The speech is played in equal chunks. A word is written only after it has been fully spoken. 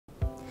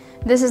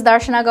This is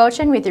Darshana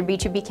Gauchan with your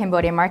B2B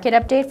Cambodia Market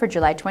update for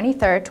July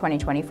 23,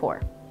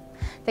 2024.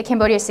 The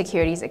Cambodia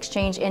Securities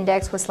Exchange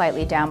Index was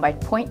slightly down by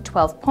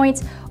 0.12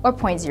 points or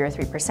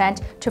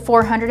 0.03% to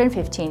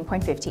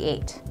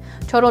 415.58.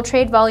 Total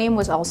trade volume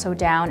was also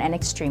down and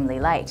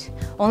extremely light.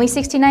 Only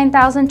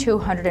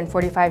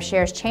 69,245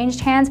 shares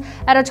changed hands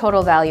at a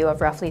total value of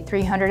roughly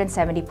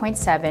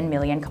 370.7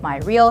 million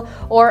Khmer Real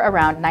or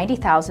around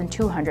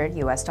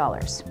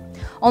 $90,200.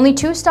 Only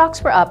 2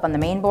 stocks were up on the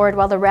main board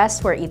while the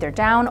rest were either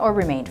down or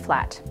remained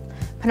flat.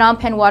 Phnom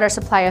Penh Water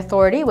Supply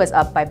Authority was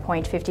up by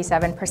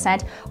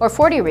 0.57% or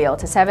 40 Real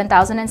to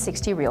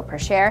 7,060 Real per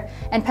share,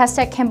 and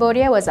Pestec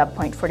Cambodia was up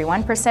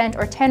 0.41%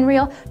 or 10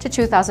 Real to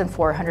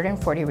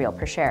 2,440 Real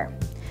per share.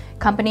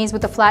 Companies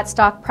with a flat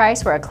stock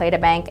price were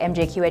Akleda Bank,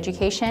 MJQ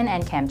Education,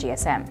 and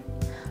CamGSM.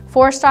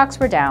 4 stocks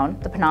were down.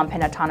 The Phnom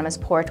Penh Autonomous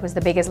Port was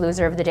the biggest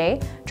loser of the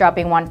day,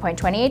 dropping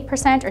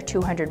 1.28% or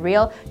 200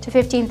 Real to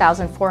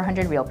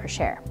 15,400 Real per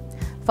share.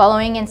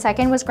 Following in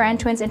second was Grand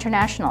Twins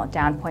International,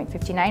 down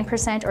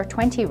 0.59% or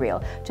 20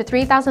 Real to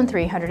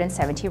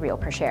 3,370 Real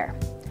per share.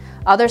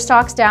 Other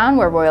stocks down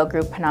were Royal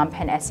Group Phnom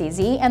Penh SEZ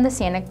and the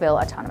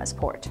Sihanoukville Autonomous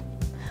Port.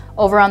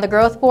 Over on the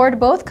growth board,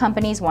 both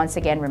companies once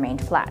again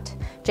remained flat.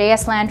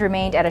 JS Land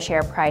remained at a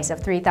share price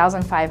of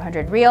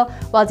 3,500 Real,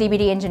 while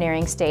DBD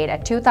Engineering stayed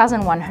at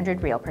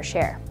 2,100 Real per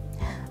share.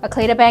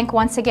 Akleda Bank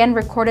once again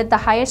recorded the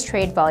highest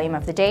trade volume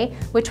of the day,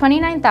 with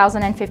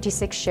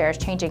 29,056 shares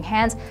changing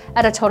hands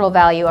at a total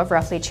value of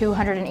roughly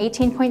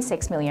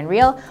 218.6 million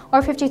Real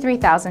or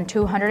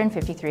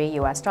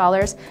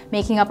 $53,253,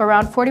 making up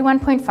around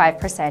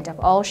 41.5% of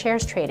all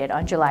shares traded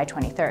on July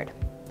 23rd.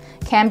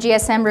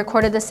 CamGSM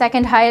recorded the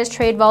second highest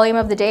trade volume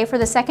of the day for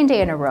the second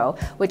day in a row,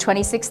 with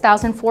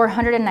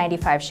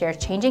 26,495 shares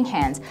changing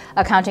hands,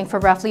 accounting for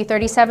roughly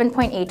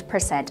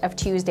 37.8% of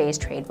Tuesday's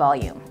trade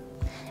volume.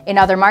 In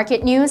other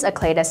market news,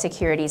 Akleda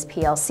Securities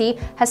plc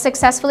has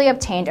successfully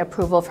obtained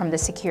approval from the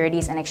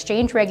Securities and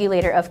Exchange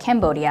Regulator of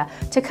Cambodia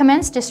to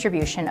commence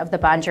distribution of the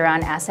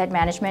Banjaran Asset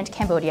Management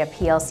Cambodia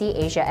plc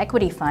Asia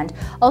Equity Fund,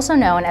 also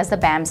known as the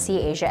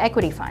BAMC Asia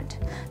Equity Fund.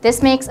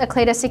 This makes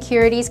Akleda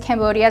Securities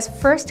Cambodia's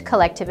first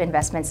collective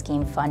investment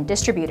scheme fund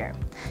distributor.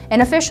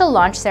 An official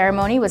launch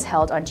ceremony was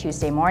held on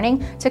Tuesday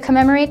morning to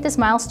commemorate this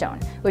milestone,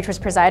 which was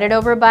presided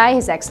over by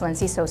His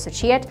Excellency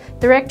Sosachiat,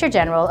 Director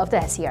General of the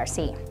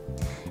SERC.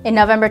 In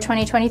November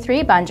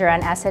 2023,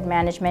 Banjaran Asset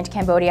Management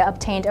Cambodia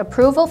obtained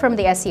approval from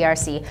the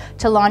SERC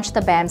to launch the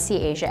BAMC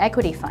Asia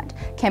Equity Fund,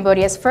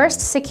 Cambodia's first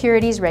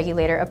securities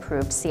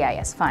regulator-approved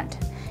CIS fund.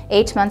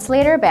 8 months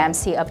later,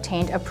 BAMC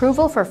obtained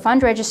approval for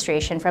fund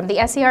registration from the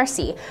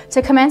SERC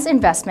to commence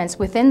investments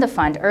within the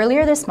fund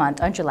earlier this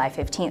month on July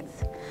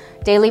 15th.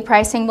 Daily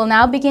pricing will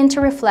now begin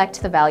to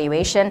reflect the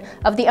valuation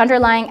of the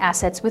underlying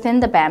assets within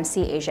the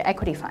BAMC Asia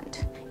Equity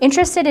Fund.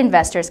 Interested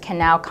investors can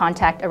now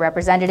contact a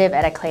representative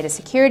at Akleda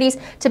Securities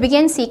to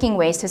begin seeking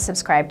ways to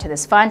subscribe to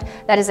this fund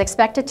that is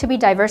expected to be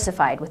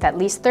diversified with at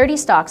least 30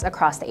 stocks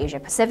across the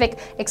Asia-Pacific,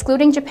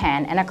 excluding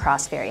Japan, and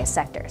across various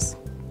sectors.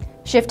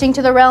 Shifting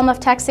to the realm of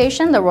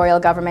taxation, the Royal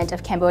Government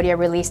of Cambodia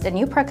released a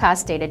new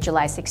prakas dated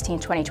July 16,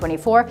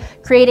 2024,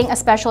 creating a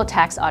special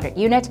tax audit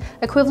unit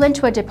equivalent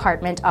to a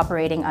department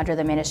operating under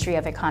the Ministry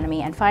of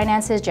Economy and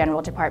Finance's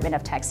General Department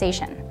of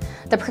Taxation.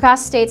 The prakas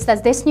states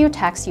that this new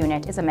tax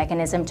unit is a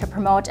mechanism to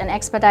promote and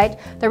expedite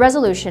the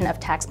resolution of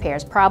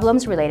taxpayers'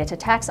 problems related to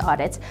tax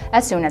audits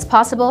as soon as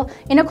possible,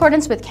 in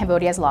accordance with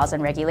Cambodia's laws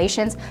and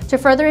regulations, to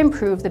further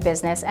improve the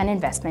business and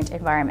investment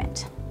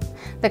environment.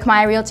 The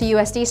Khmer Real to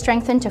USD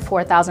strengthened to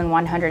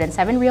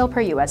 4,107 Real per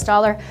US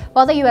dollar,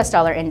 while the US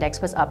dollar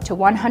index was up to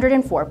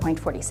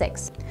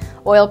 104.46.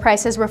 Oil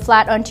prices were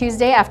flat on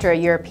Tuesday after a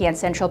European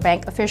Central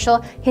Bank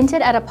official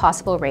hinted at a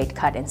possible rate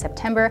cut in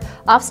September,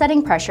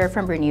 offsetting pressure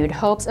from renewed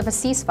hopes of a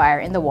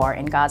ceasefire in the war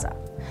in Gaza.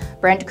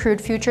 Brent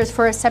crude futures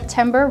for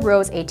September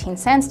rose 18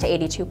 cents to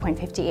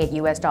 82.58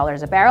 US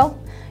dollars a barrel.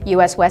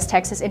 US West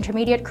Texas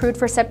Intermediate crude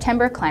for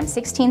September climbed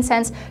 16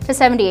 cents to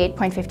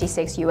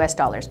 78.56 US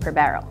dollars per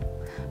barrel.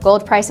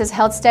 Gold prices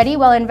held steady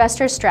while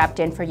investors strapped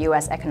in for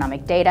U.S.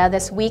 economic data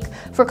this week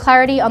for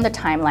clarity on the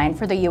timeline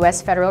for the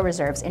U.S. Federal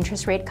Reserve's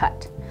interest rate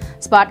cut.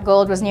 Spot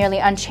gold was nearly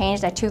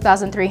unchanged at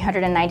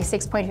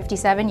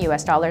 2,396.57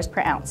 US dollars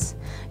per ounce.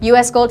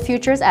 U.S. gold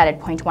futures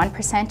added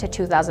 0.1% to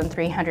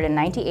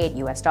 2,398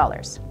 US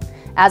dollars.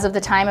 As of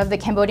the time of the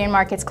Cambodian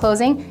market's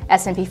closing,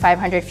 S&P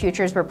 500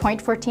 futures were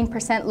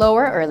 0.14%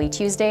 lower early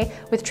Tuesday,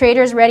 with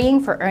traders readying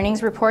for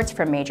earnings reports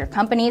from major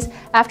companies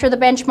after the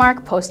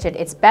benchmark posted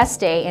its best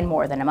day in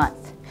more than a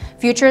month.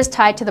 Futures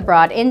tied to the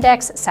broad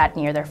index sat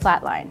near their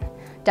flatline.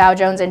 Dow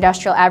Jones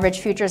Industrial Average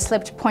futures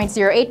slipped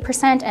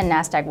 0.08% and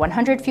Nasdaq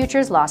 100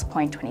 futures lost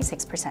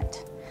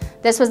 0.26%.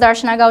 This was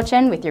Darshana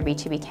Gauchan with your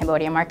B2B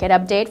Cambodia Market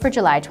update for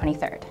July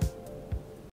 23rd.